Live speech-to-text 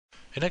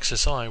In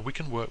XSI we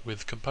can work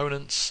with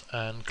components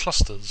and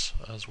clusters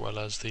as well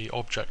as the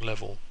object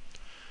level.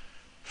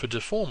 For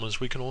deformers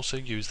we can also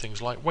use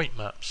things like weight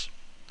maps.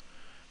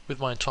 With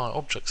my entire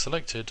object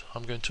selected,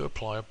 I'm going to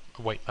apply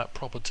a weight map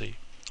property.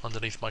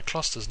 Underneath my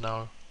clusters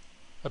now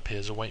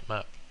appears a weight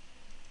map.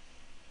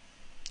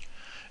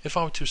 If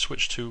I were to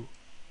switch to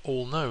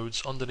all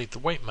nodes underneath the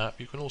weight map,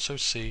 you can also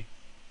see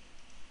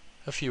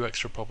a few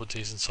extra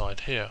properties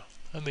inside here,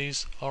 and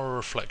these are a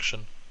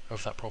reflection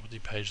of that property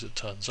page that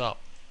turns up.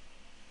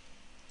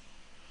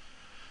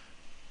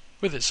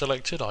 With it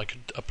selected, I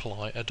could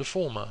apply a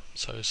deformer,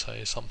 so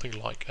say something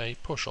like a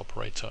push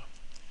operator.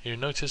 You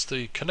notice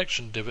the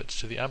connection divot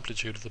to the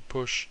amplitude of the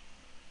push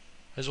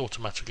is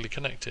automatically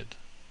connected.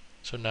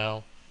 So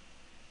now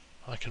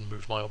I can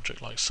move my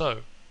object like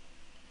so.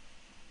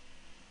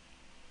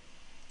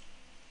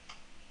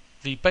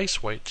 The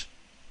base weight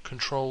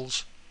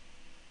controls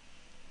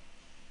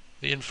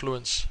the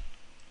influence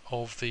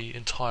of the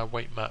entire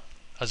weight map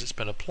as it's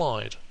been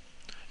applied.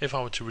 If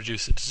I were to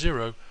reduce it to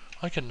 0,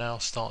 I can now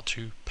start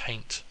to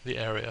paint the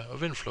area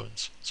of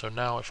influence. So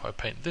now if I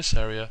paint this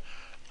area,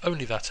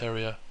 only that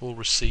area will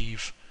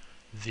receive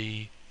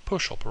the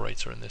push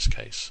operator in this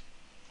case.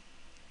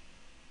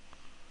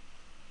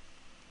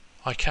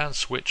 I can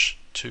switch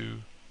to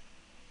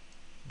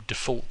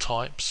default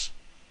types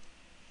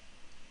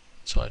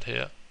inside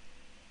here,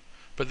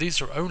 but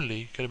these are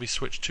only going to be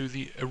switched to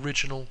the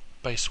original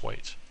base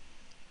weight.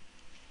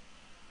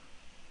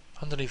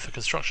 Underneath the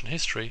construction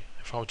history,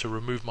 if I were to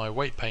remove my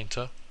weight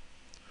painter,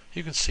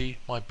 you can see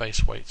my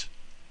base weight.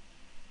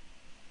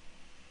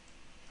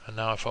 And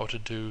now if I were to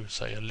do,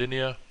 say, a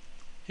linear,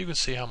 you can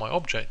see how my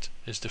object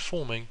is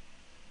deforming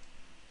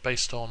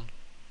based on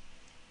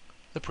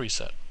the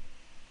preset.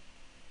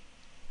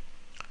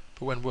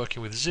 But when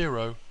working with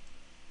 0,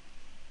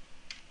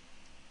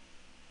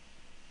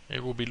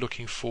 it will be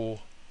looking for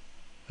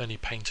any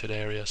painted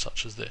area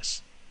such as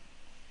this.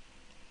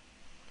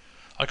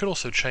 I could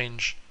also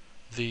change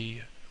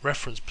the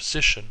reference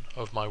position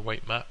of my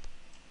weight map,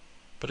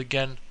 but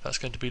again that's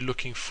going to be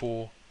looking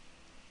for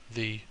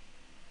the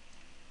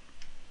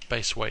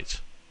base weight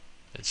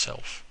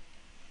itself.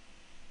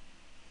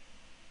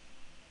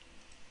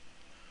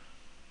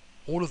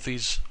 All of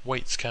these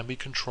weights can be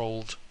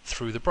controlled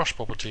through the brush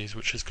properties,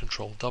 which is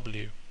Control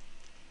W.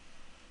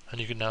 And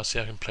you can now see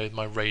I can play with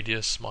my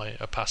radius, my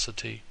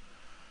opacity,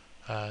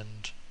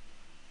 and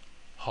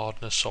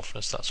hardness,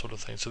 softness, that sort of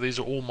thing. So these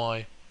are all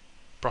my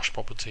brush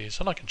properties,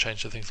 and I can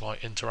change to things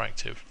like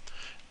interactive.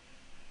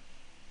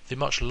 The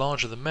much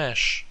larger the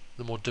mesh,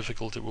 the more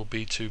difficult it will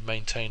be to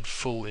maintain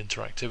full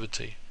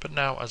interactivity. But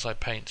now as I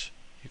paint,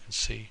 you can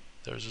see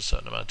there is a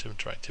certain amount of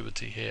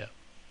interactivity here.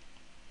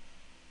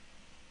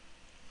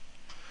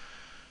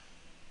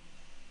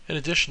 In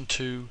addition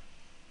to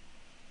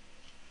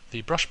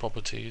the brush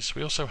properties,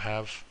 we also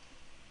have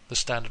the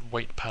standard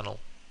weight panel.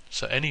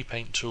 So any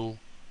paint tool,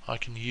 I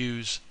can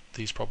use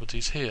these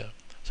properties here.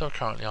 So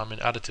currently I'm in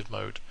additive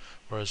mode,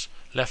 whereas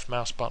left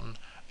mouse button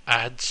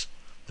adds,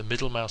 the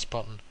middle mouse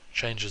button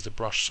changes the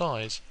brush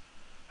size,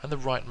 and the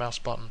right mouse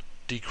button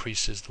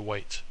decreases the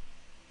weight.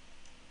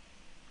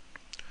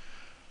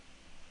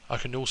 I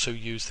can also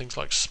use things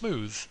like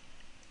smooth.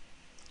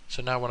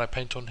 So now when I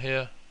paint on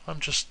here, I'm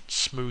just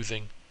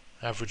smoothing,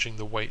 averaging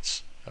the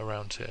weights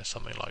around here,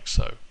 something like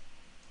so.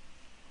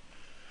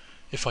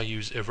 If I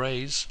use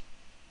erase,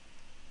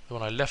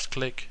 when I left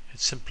click, it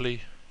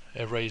simply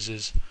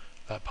erases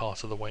that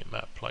part of the weight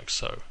map like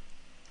so.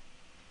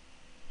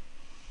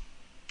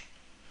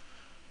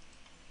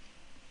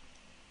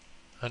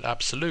 And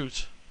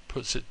absolute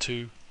puts it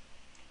to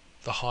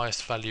the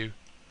highest value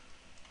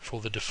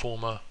for the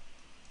deformer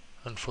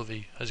and for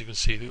the, as you can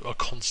see, a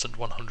constant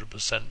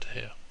 100%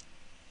 here.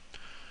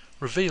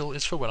 Reveal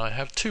is for when I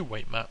have two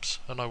weight maps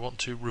and I want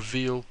to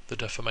reveal the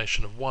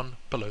deformation of one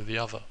below the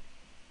other.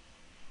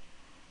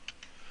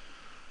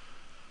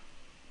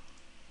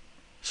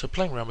 So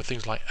playing around with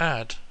things like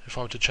add, if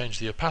I were to change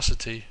the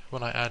opacity,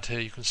 when I add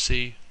here you can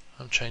see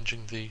I'm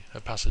changing the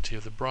opacity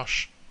of the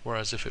brush,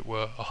 whereas if it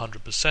were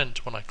 100%,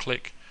 when I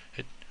click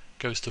it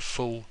goes to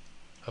full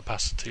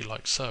opacity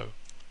like so.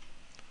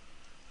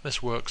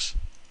 This works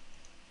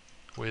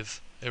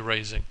with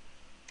erasing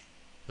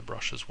the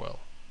brush as well.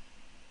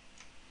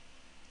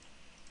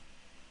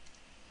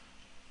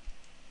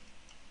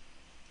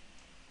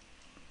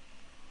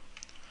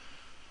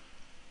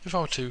 If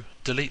I were to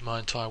delete my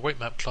entire weight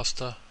map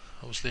cluster,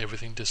 obviously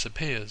everything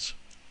disappears,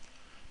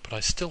 but I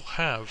still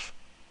have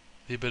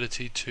the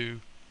ability to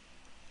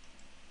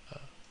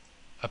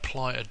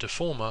apply a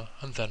deformer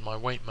and then my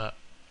weight map.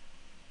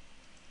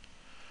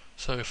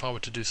 So if I were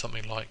to do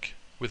something like,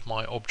 with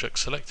my object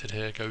selected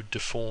here, go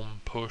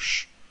deform,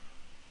 push,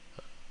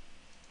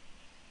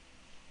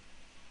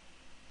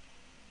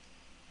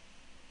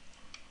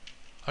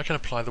 I can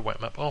apply the weight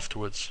map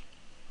afterwards.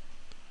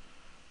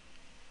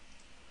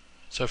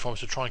 So if I were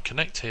to try and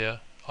connect here,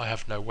 I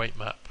have no weight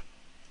map.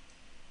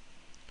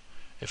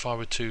 If I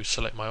were to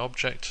select my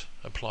object,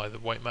 apply the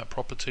weight map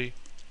property,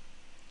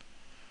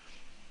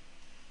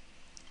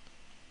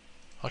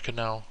 I can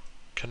now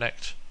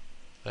connect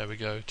there we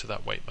go, to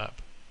that weight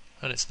map,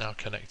 and it's now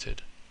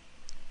connected.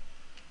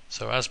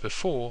 So as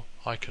before,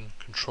 I can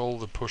control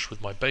the push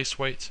with my base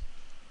weight,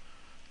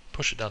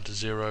 push it down to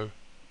 0,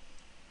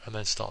 and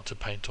then start to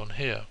paint on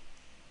here.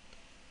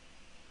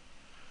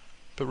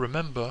 But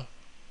remember,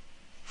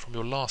 from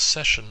your last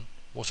session,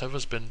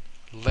 whatever's been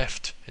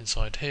left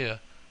inside here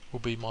will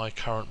be my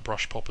current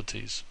brush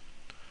properties.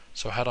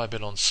 So had I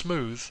been on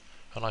smooth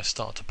and I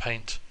start to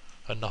paint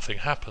and nothing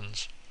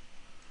happens,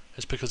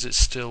 it's because it's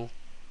still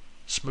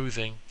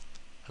smoothing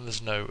and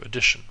there's no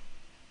addition.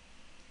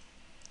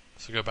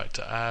 So go back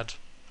to add,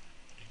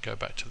 you go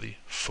back to the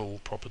full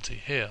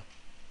property here.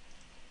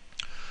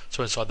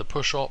 So inside the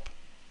push op,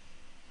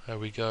 there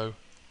we go,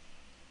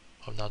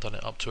 I've now done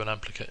it up to an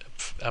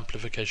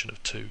amplification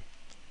of 2.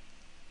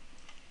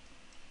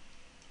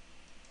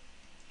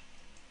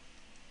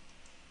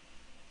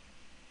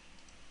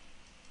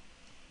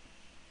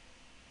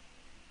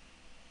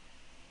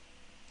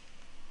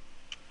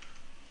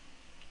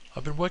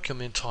 I've been working on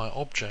the entire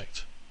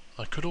object.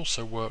 I could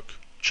also work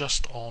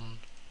just on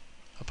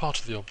a part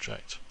of the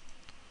object.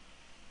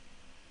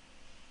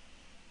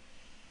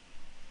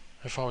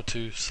 If I were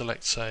to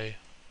select, say,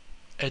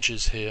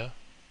 edges here,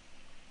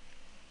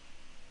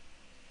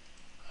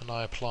 and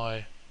I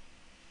apply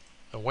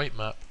a weight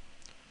map,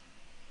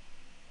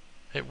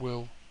 it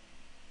will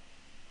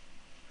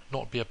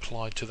not be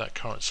applied to that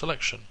current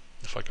selection.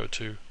 If I go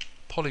to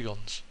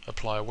polygons,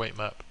 apply a weight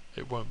map,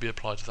 it won't be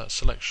applied to that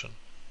selection.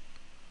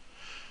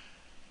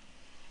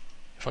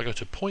 If I go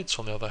to points,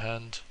 on the other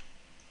hand,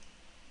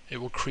 it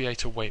will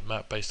create a weight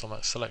map based on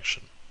that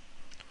selection.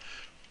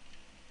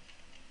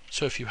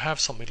 So if you have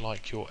something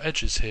like your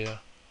edges here,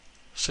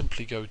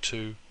 simply go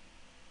to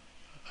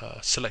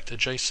select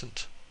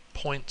adjacent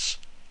points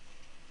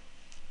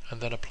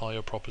and then apply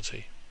your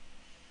property.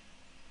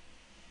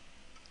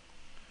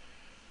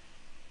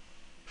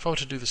 If I were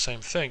to do the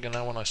same thing, and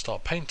now when I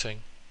start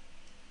painting,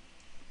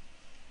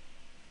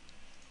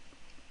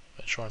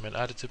 make sure I'm in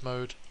additive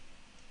mode,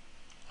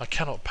 I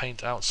cannot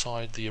paint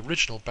outside the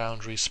original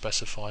boundaries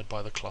specified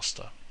by the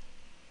cluster.